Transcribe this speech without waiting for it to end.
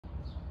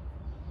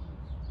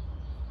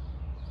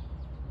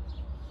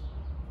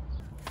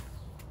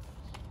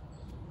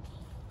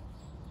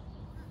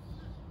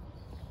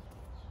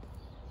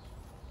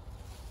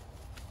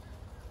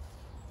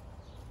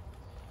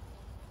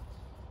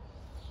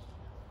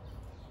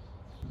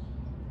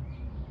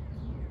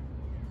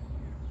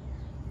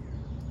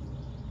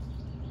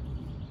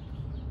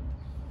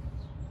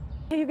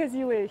Hey you guys,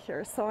 Yews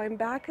here. So I'm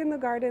back in the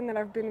garden that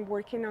I've been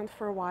working on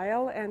for a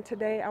while, and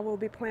today I will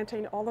be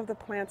planting all of the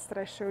plants that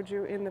I showed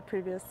you in the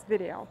previous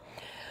video.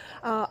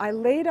 I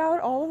laid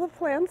out all of the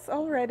plants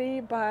already,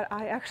 but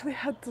I actually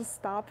had to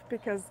stop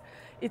because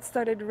it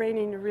started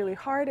raining really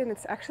hard, and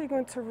it's actually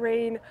going to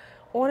rain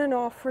on and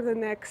off for the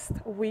next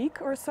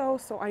week or so.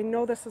 So I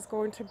know this is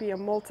going to be a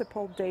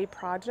multiple day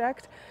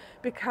project,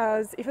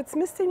 because if it's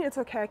misting, it's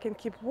okay, I can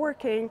keep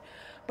working,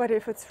 but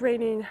if it's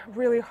raining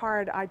really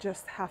hard, I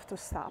just have to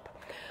stop.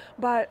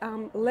 But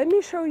let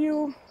me show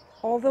you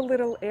all the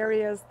little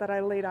areas that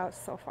I laid out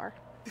so far.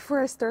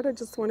 Before I start, I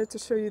just wanted to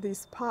show you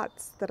these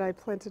pots that I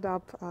planted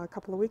up a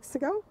couple of weeks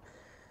ago.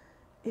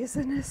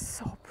 Isn't it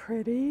so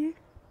pretty?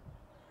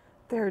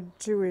 They're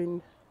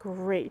doing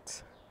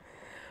great.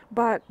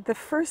 But the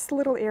first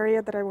little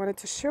area that I wanted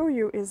to show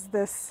you is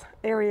this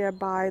area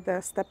by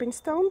the stepping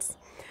stones.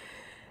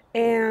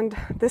 And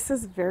this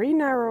is a very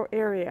narrow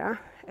area,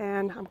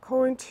 and I'm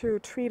going to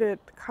treat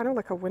it kind of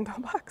like a window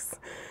box,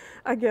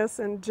 I guess,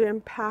 and jam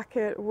pack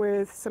it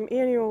with some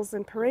annuals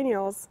and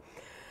perennials.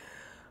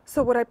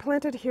 So what I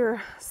planted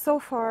here so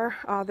far,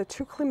 the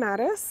two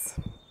clematis,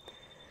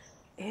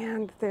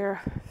 and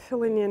they're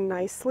filling in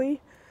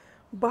nicely.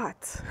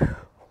 But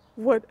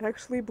what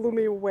actually blew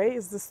me away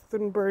is this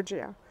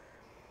Thunbergia.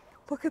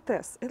 Look at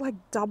this, it like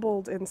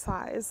doubled in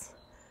size.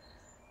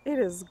 It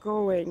is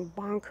going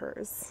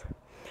bonkers.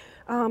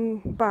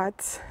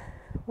 But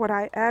what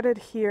I added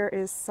here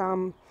is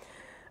some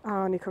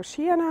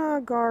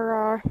Nicotiana,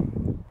 Gara,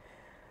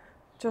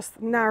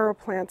 just narrow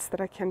plants that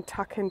I can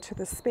tuck into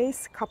the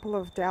space, a couple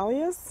of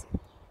dahlias,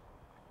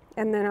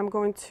 and then I'm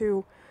going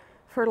to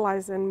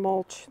fertilize and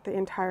mulch the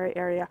entire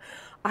area.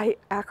 I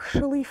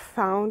actually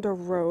found a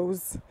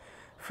rose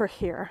for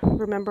here.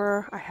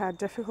 Remember, I had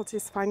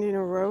difficulties finding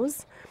a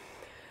rose,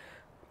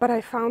 but I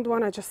found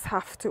one. I just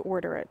have to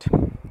order it.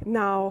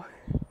 Now,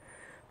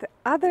 the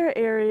other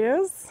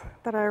areas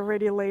that I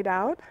already laid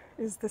out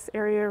is this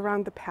area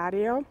around the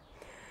patio,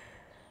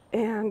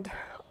 and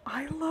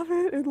I love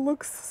it. It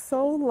looks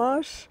so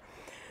lush.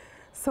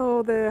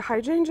 So the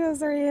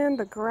hydrangeas are in,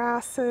 the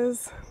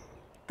grasses.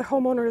 The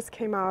homeowners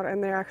came out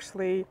and they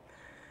actually,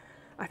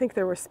 I think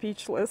they were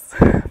speechless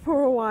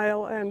for a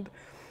while, and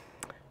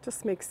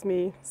just makes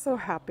me so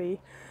happy.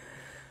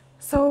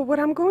 So what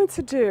I'm going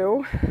to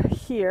do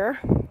here,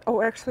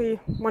 oh, actually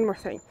one more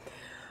thing.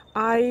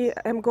 I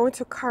am going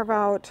to carve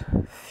out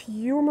a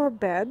few more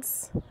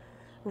beds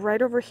right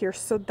over here.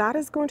 So that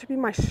is going to be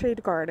my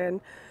shade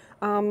garden.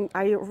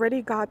 I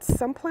already got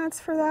some plants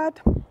for that,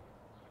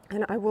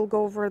 and I will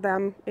go over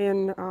them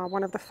in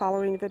one of the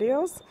following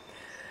videos.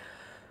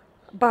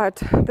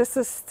 But this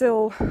is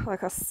still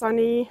like a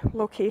sunny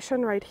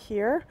location right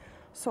here.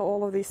 So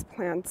all of these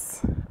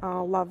plants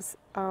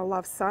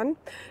love sun.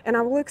 And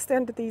I will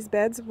extend these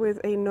beds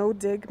with a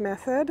no-dig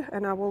method,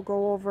 and I will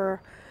go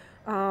over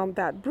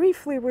that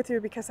briefly with you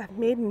because I've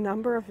made a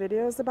number of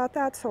videos about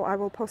that. So I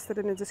will post it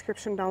in the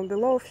description down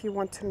below if you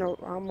want to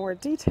know more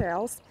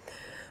details.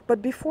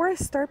 But before I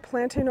start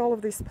planting all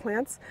of these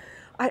plants,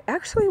 I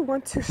actually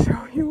want to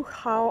show you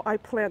how I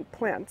plant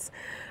plants.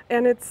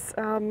 And it's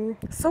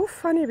so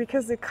funny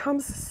because it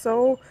comes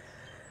so,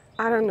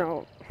 I don't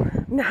know,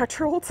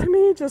 natural to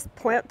me, just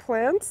plant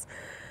plants,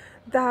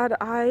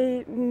 that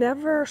I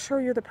never show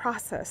you the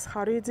process.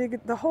 How do you dig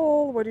the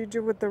hole? What do you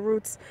do with the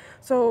roots?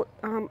 So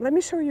let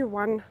me show you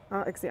one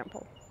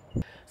example.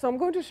 So I'm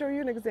going to show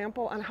you an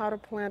example on how to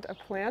plant a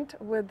plant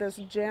with this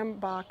jam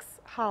box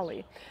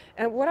holly.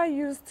 And what I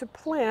use to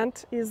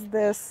plant is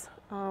this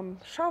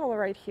shovel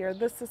right here.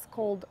 This is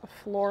called a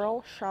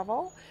floral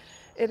shovel.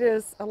 It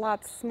is a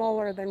lot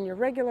smaller than your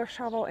regular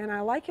shovel, and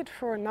I like it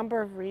for a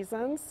number of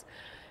reasons.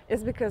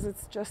 It's because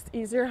it's just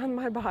easier on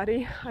my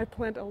body. I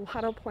plant a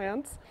lot of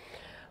plants,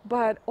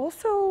 but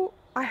also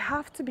I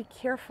have to be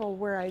careful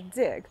where I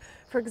dig.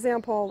 For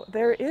example,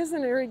 there is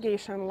an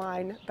irrigation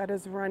line that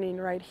is running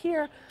right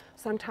here.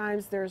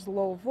 Sometimes there's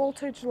low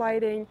voltage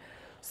lighting,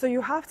 so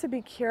you have to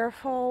be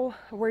careful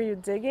where you're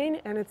digging,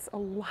 and it's a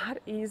lot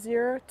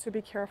easier to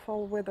be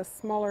careful with a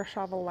smaller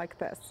shovel like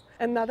this.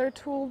 Another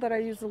tool that I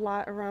use a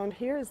lot around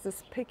here is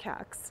this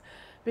pickaxe.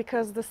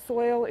 Because the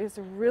soil is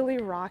really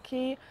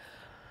rocky,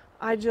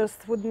 I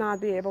just would not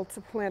be able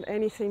to plant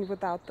anything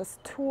without this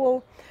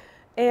tool.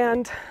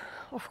 And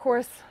of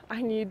course,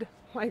 I need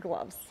my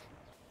gloves.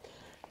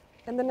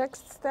 And the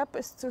next step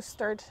is to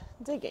start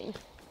digging.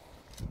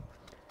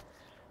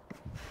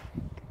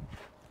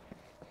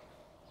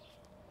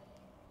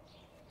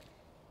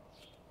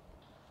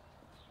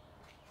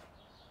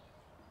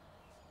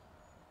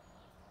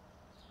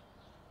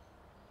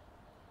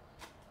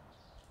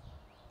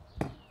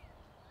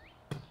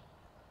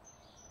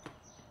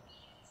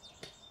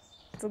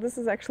 So this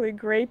is actually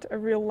great, a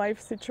real life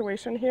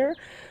situation here.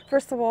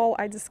 First of all,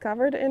 I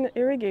discovered an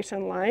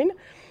irrigation line,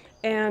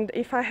 and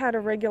if I had a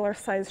regular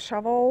size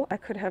shovel, I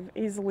could have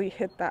easily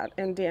hit that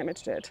and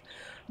damaged it.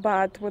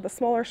 But with a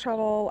smaller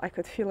shovel, I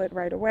could feel it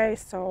right away,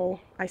 so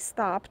I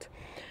stopped.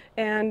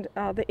 And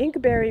the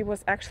inkberry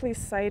was actually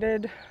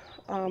sited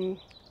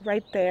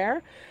right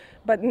there,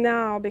 But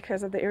now,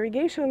 because of the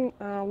irrigation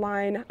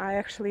line, I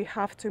actually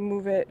have to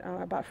move it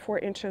about 4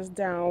 inches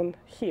down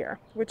here,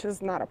 which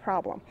is not a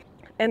problem.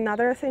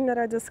 Another thing that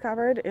I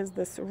discovered is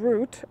this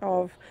root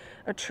of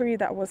a tree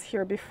that was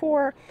here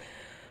before,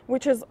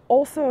 which is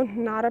also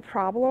not a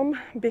problem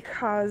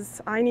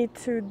because I need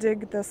to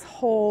dig this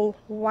hole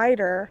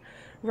wider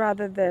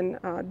rather than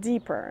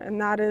deeper. And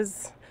that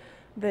is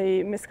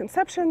the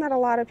misconception that a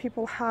lot of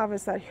people have,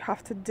 is that you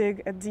have to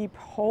dig a deep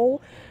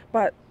hole,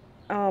 but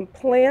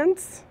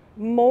plants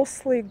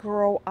mostly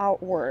grow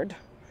outward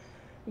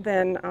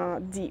than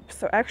deep.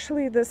 So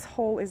actually this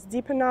hole is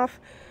deep enough.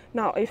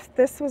 Now if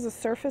this was a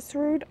surface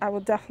root, I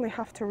would definitely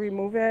have to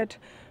remove it.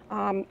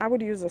 I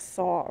would use a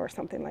saw or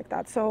something like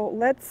that. So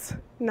let's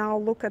now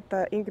look at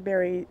the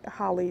inkberry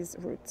holly's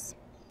roots.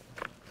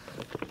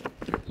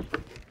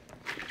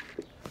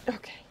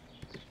 Okay,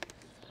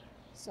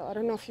 so I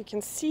don't know if you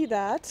can see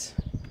that.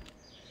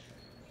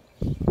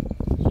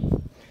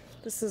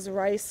 This is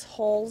rice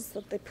hulls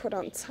that they put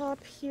on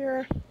top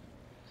here,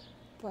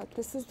 but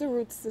this is the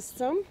root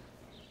system.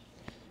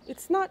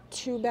 It's not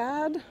too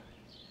bad,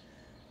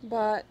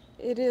 but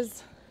it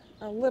is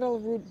a little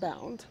root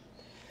bound.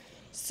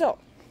 So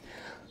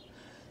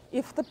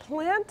if the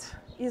plant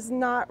is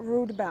not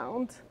root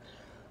bound,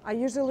 I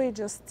usually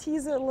just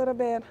tease it a little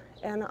bit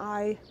and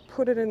I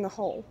put it in the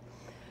hole.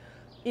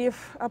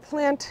 If a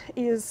plant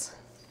is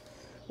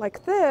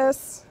like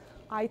this,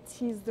 I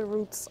tease the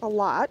roots a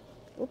lot.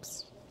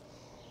 Oops.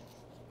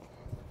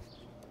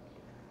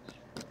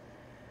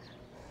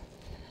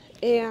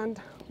 And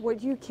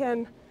what you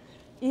can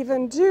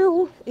even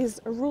do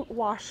is root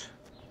wash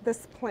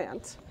this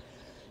plant.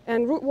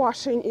 And root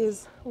washing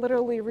is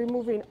literally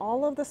removing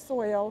all of the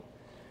soil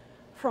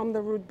from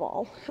the root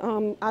ball.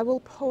 I will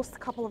post a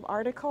couple of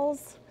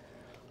articles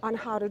on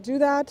how to do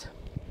that.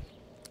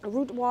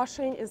 Root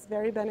washing is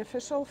very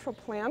beneficial for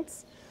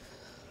plants.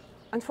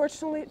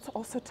 Unfortunately, it's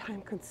also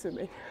time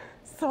consuming.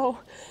 So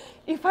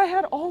if I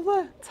had all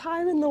the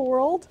time in the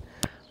world,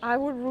 I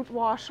would root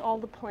wash all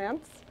the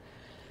plants.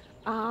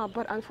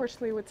 But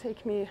unfortunately, it would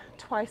take me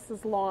twice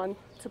as long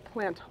to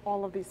plant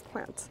all of these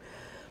plants.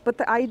 But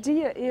the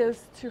idea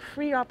is to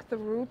free up the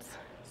roots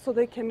so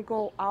they can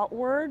go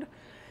outward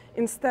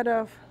instead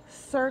of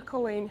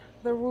circling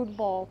the root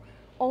ball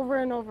over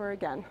and over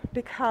again.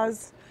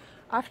 Because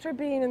after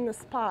being in the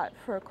spot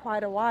for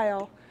quite a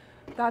while,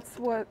 that's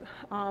what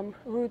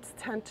roots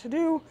tend to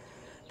do.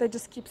 They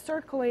just keep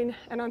circling,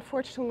 and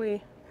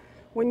unfortunately,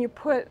 when you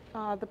put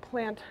the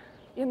plant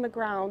in the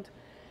ground,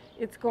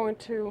 it's going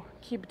to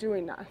keep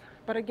doing that.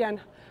 But again,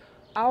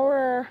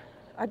 our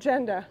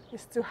agenda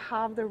is to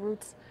have the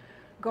roots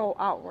go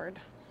outward.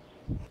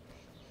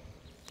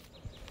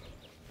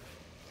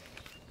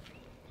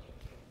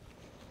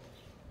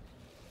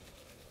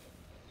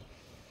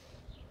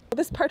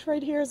 This part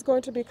right here is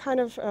going to be kind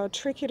of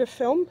tricky to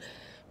film,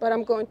 but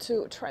I'm going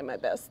to try my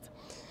best.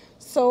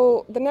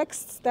 So the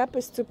next step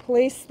is to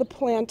place the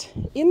plant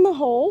in the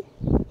hole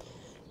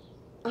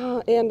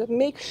and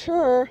make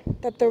sure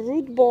that the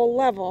root ball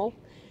level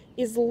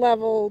is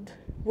leveled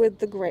with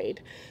the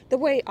grade. The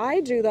way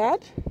I do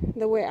that,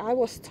 the way I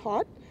was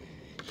taught,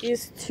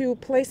 is to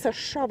place a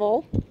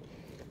shovel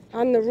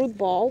on the root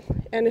ball,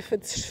 and if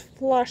it's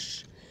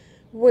flush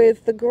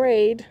with the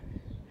grade,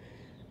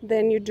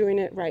 then you're doing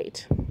it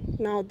right.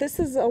 Now this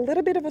is a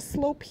little bit of a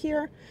slope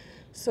here,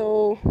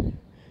 so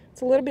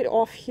it's a little bit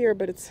off here,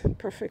 but it's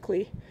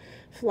perfectly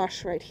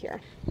flush right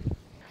here.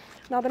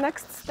 Now the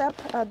next step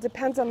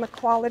depends on the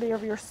quality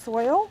of your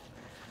soil.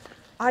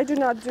 I do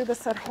not do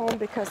this at home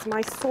because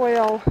my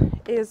soil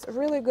is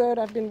really good.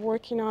 I've been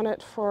working on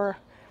it for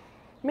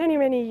many,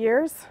 many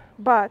years,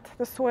 but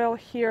the soil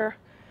here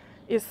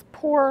is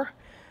poor.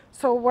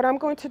 So what I'm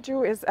going to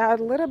do is add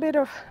a little bit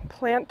of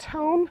plant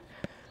tone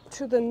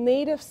to the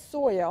native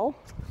soil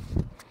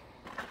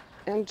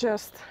and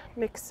just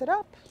mix it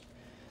up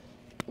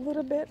a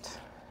little bit,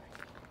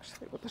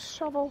 actually with a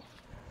shovel.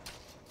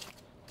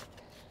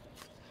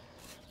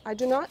 I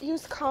do not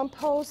use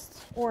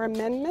compost or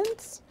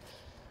amendments.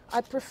 I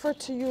prefer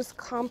to use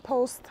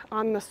compost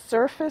on the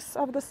surface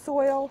of the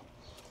soil,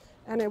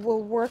 and it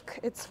will work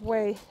its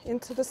way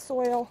into the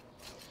soil.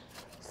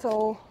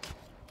 So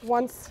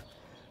once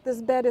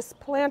this bed is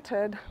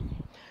planted,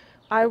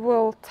 I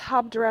will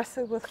top dress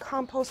it with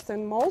compost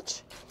and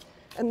mulch,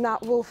 and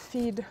that will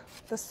feed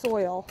the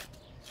soil.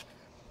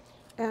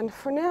 And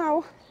for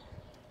now,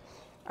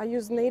 I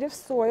use native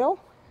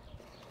soil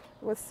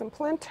with some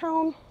plant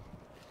tone,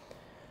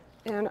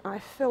 and I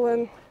fill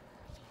in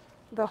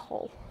the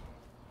hole.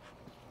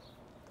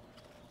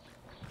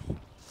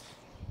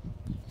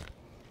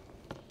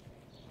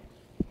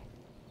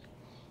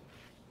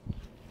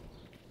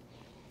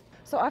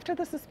 So after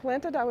this is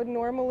planted, I would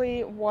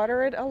normally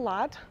water it a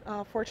lot.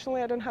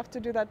 Fortunately, I don't have to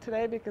do that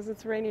today because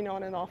it's raining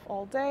on and off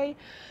all day.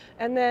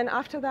 And then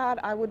after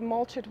that, I would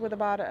mulch it with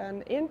about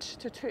 1 inch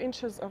to 2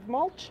 inches of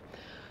mulch.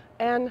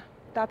 And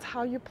that's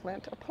how you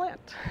plant a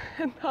plant.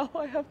 And now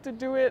I have to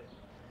do it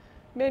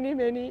many,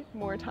 many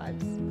more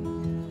times.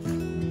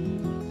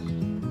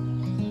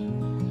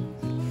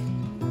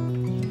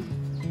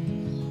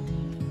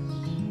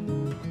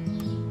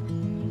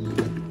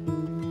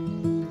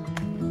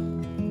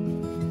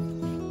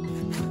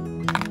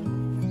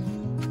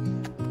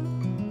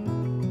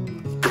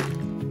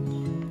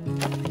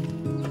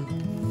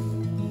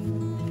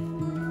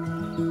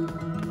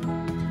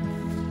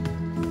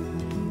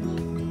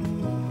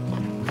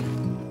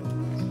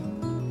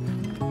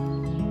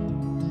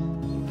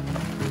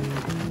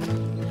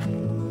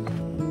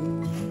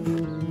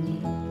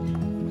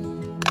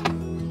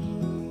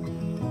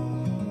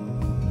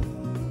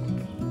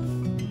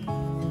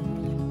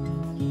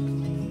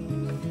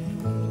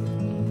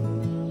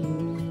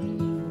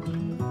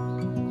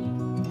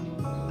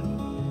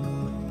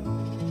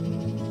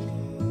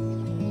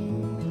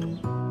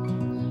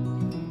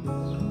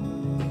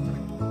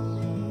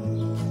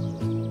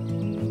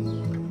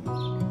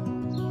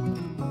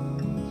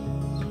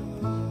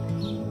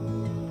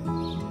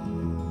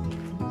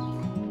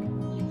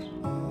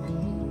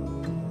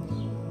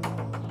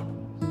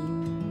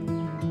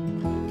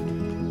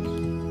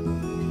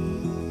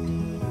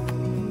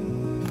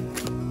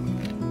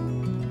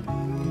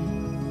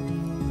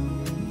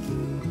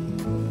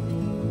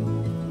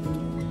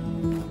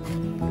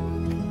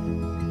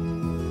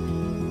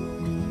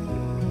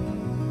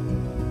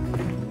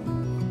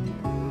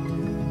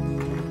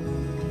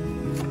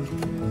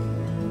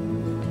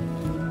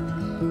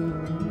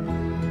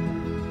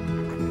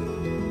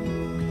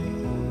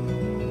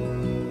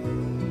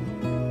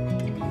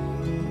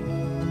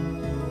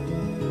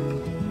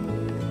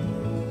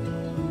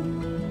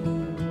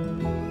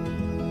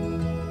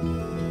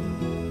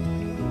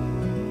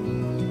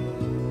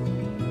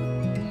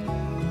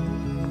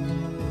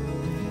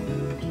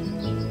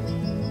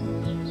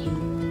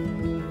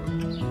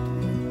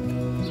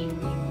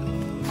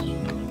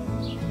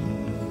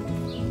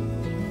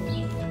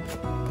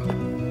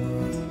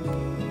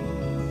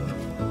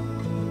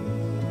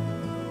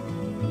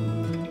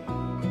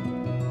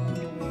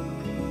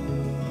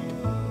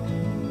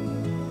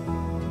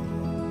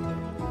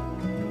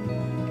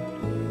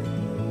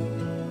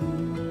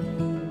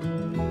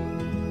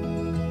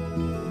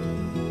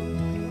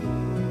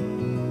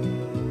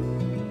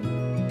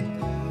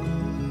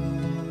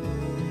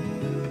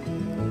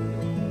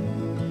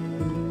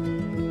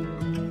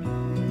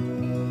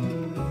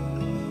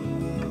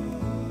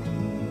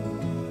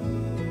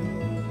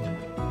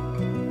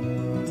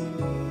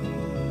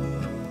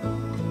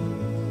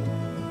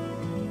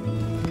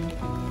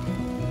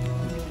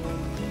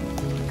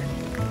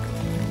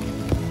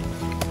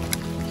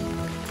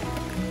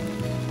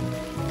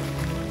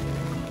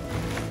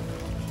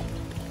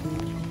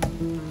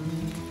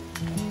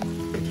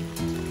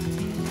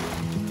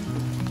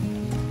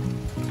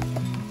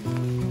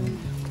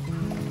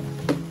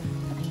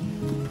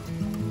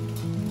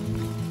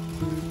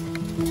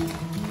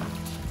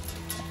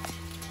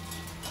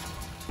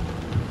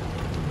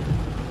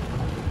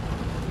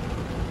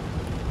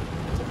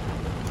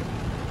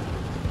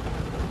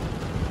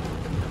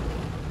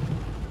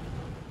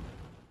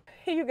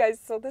 Hey you guys,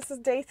 so this is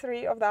day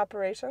 3 of the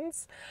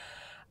operations.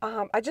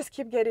 I just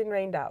keep getting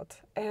rained out.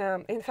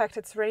 In fact,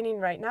 it's raining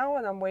right now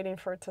and I'm waiting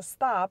for it to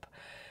stop.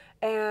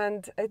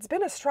 And it's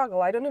been a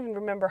struggle. I don't even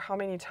remember how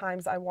many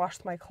times I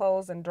washed my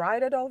clothes and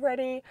dried it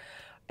already.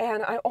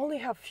 And I only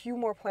have few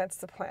more plants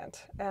to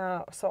plant.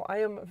 So I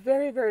am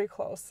very, very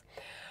close.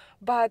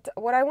 But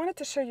what I wanted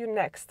to show you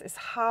next is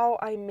how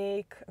I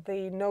make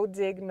the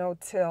no-dig,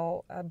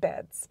 no-till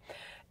beds.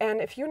 And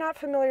if you're not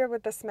familiar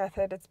with this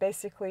method, it's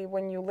basically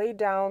when you lay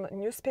down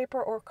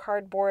newspaper or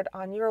cardboard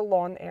on your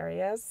lawn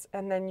areas,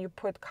 and then you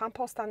put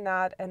compost on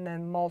that and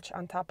then mulch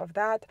on top of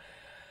that.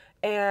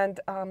 And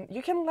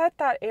you can let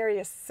that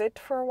area sit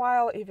for a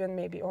while, even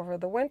maybe over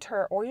the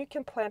winter, or you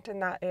can plant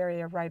in that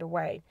area right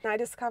away. I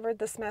discovered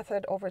this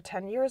method over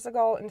 10 years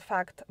ago. In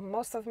fact,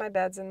 most of my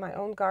beds in my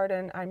own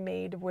garden are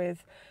made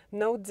with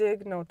no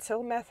dig, no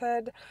till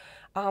method.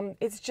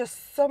 It's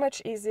just so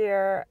much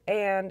easier,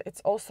 and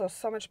it's also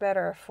so much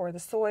better for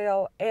the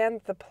soil and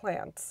the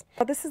plants.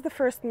 Now, this is the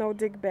first no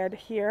dig bed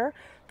here.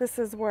 This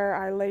is where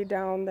I lay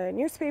down the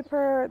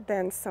newspaper,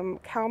 then some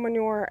cow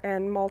manure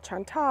and mulch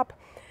on top.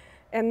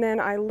 And then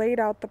I laid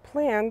out the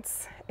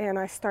plants and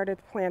I started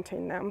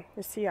planting them.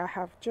 You see, I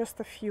have just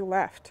a few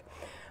left.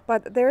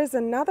 But there is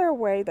another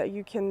way that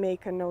you can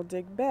make a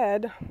no-dig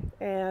bed,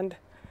 and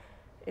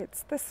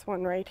it's this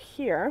one right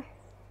here.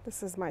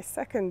 This is my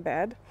second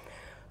bed.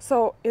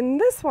 So in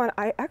this one,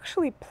 I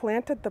actually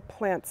planted the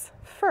plants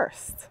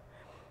first.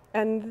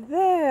 And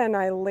then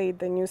I laid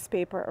the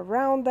newspaper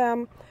around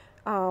them,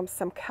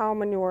 some cow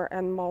manure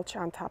and mulch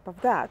on top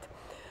of that.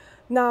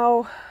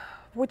 Now,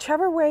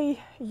 whichever way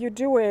you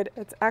do it,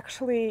 it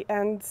actually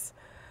ends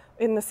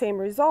in the same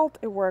result.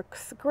 It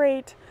works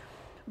great,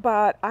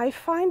 but I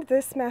find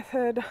this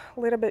method a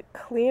little bit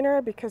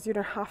cleaner because you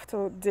don't have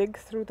to dig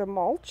through the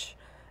mulch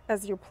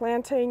as you're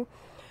planting.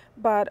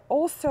 But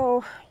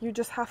also, you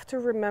just have to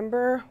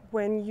remember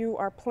when you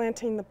are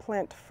planting the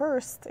plant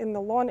first in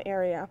the lawn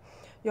area,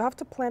 you have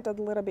to plant it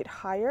a little bit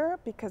higher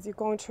because you're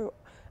going to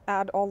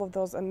add all of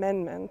those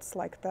amendments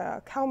like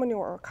the cow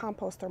manure or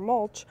compost or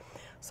mulch.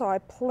 So I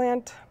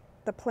plant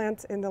the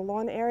plants in the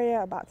lawn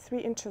area about 3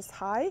 inches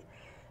high,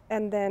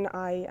 and then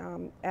I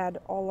add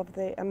all of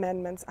the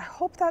amendments. I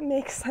hope that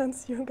makes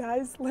sense, you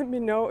guys. Let me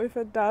know if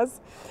it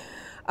does.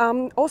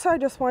 Also, I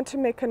just want to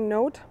make a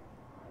note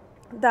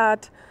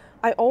that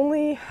I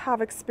only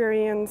have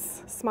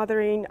experience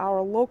smothering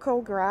our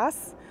local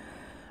grass.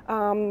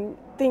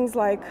 Things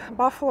like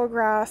buffalo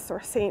grass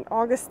or St.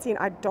 Augustine,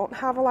 I don't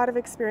have a lot of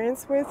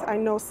experience with. I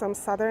know some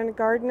southern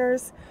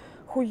gardeners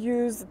who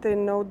use the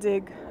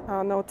no-dig,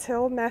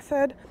 no-till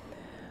method.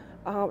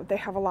 They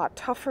have a lot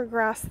tougher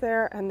grass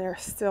there, and they're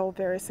still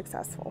very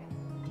successful.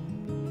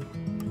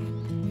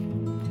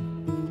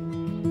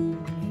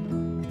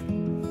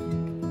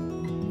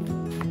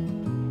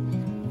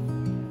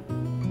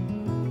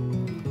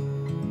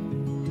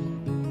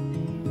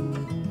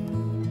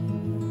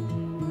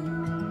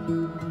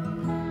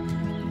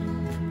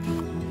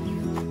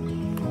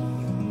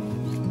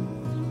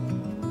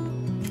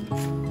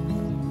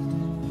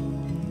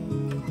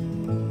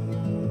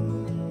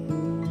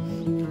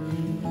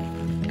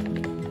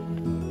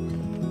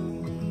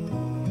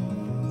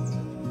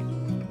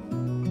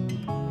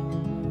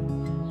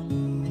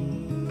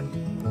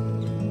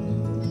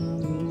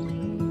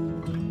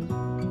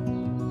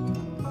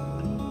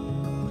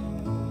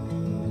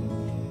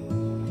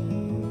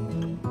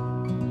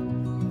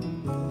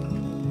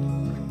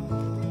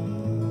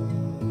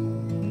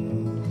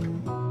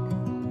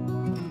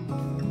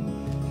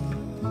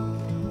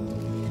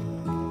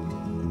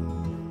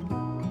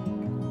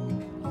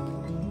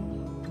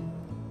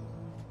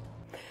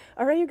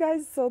 All right, you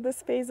guys, so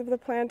this phase of the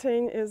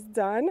planting is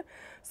done.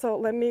 So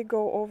let me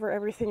go over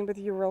everything with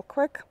you real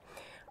quick.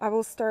 I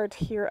will start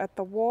here at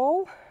the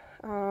wall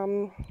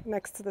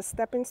next to the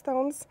stepping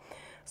stones.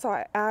 So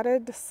I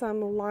added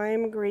some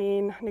lime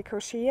green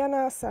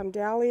nicotiana, some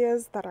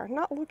dahlias that are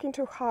not looking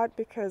too hot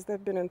because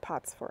they've been in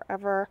pots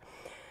forever,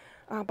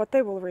 but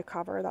they will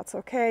recover, that's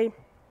okay.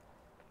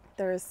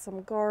 There is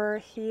some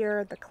gore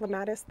here, the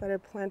clematis that I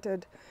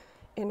planted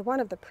in one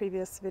of the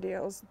previous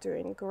videos,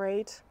 doing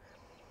great.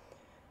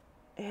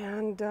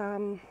 And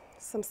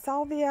some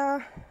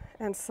salvia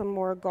and some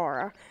more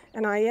gora.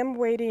 And I am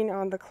waiting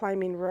on the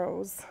climbing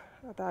rose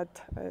that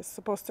is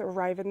supposed to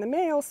arrive in the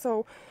mail.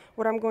 So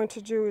what I'm going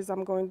to do is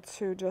I'm going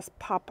to just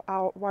pop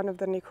out one of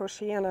the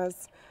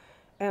nicotianas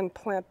and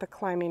plant the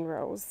climbing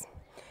rose.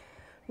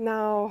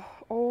 Now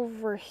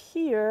over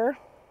here,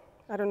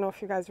 I don't know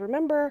if you guys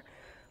remember,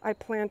 I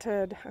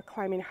planted a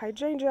climbing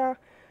hydrangea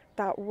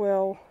that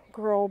will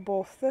grow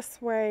both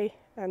this way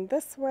and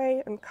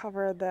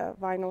cover the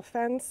vinyl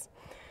fence.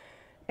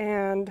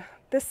 And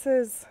this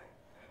is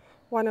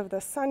one of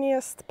the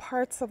sunniest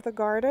parts of the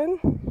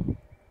garden.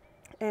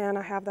 And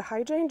I have the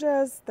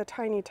hydrangeas, the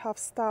tiny tough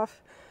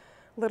stuff,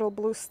 little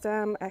blue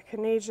stem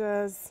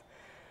echinaceas,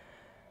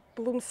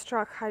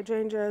 bloomstruck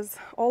hydrangeas.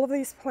 All of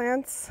these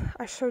plants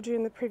I showed you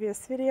in the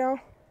previous video.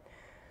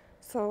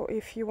 So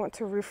if you want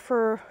to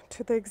refer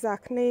to the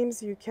exact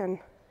names, you can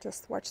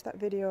just watch that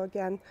video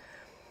again.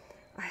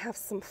 I have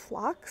some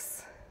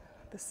phlox.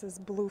 This is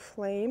blue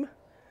flame,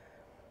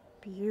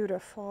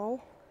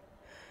 beautiful.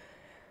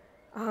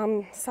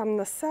 Some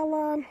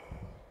nacella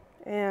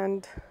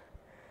and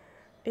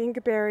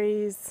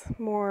inkberries,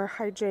 more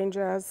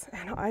hydrangeas,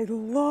 and I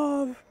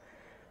love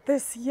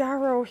this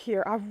yarrow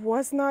here. I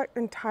was not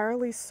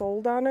entirely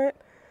sold on it,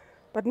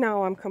 but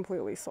now I'm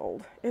completely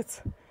sold.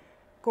 It's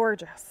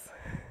gorgeous.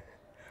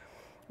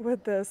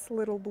 With this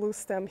little blue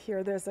stem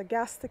here, there's a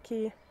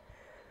gastiki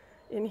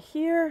in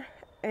here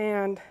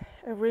and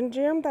a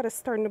rhingium that is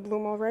starting to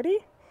bloom already,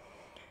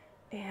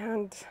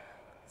 and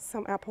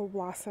some apple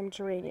blossom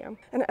geranium.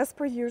 And as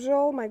per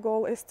usual, my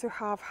goal is to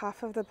have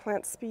half of the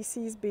plant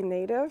species be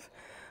native.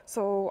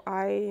 So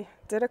I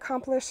did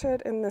accomplish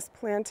it in this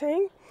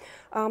planting.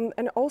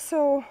 And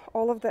also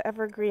all of the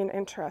evergreen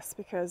interests,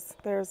 because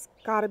there's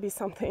got to be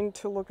something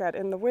to look at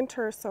in the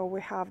winter. So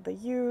we have the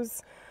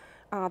yews,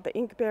 the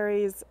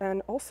inkberries,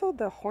 and also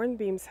the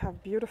hornbeams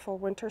have beautiful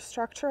winter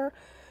structure,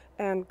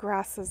 and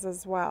grasses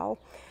as well.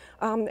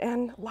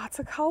 And lots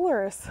of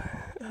colors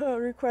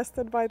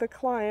requested by the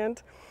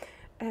client.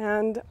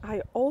 And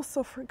I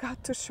also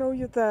forgot to show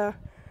you the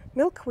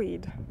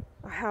milkweed.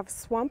 I have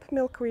swamp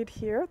milkweed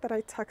here that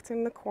I tucked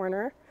in the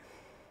corner.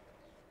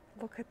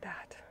 Look at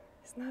that.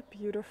 Isn't that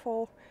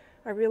beautiful?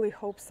 I really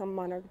hope some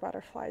monarch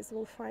butterflies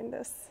will find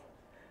this.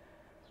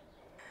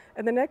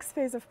 And the next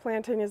phase of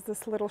planting is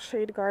this little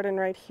shade garden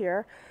right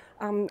here.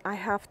 I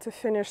have to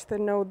finish the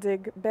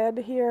no-dig bed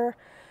here,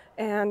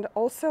 and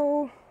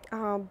also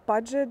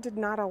budget did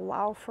not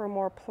allow for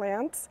more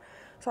plants.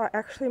 So I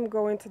actually am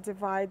going to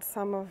divide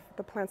some of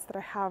the plants that I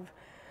have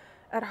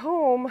at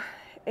home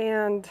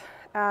and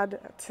add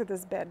to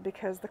this bed,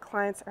 because the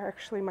clients are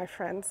actually my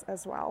friends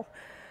as well.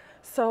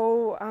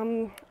 So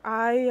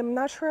I am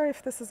not sure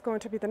if this is going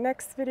to be the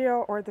next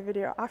video or the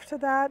video after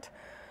that,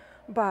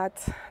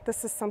 but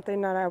this is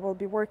something that I will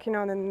be working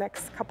on in the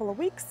next couple of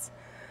weeks.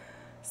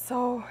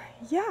 So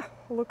yeah,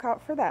 look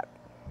out for that.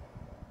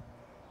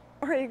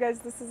 Alright you guys,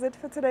 this is it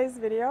for today's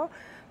video.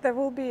 There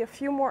will be a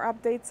few more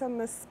updates on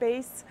this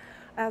space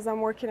as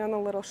I'm working on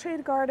a little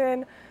shade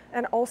garden,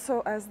 and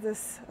also as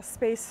this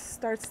space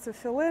starts to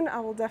fill in, I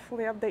will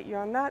definitely update you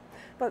on that.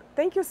 But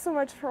thank you so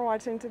much for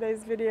watching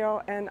today's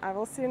video, and I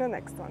will see you in the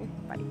next one.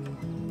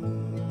 Bye.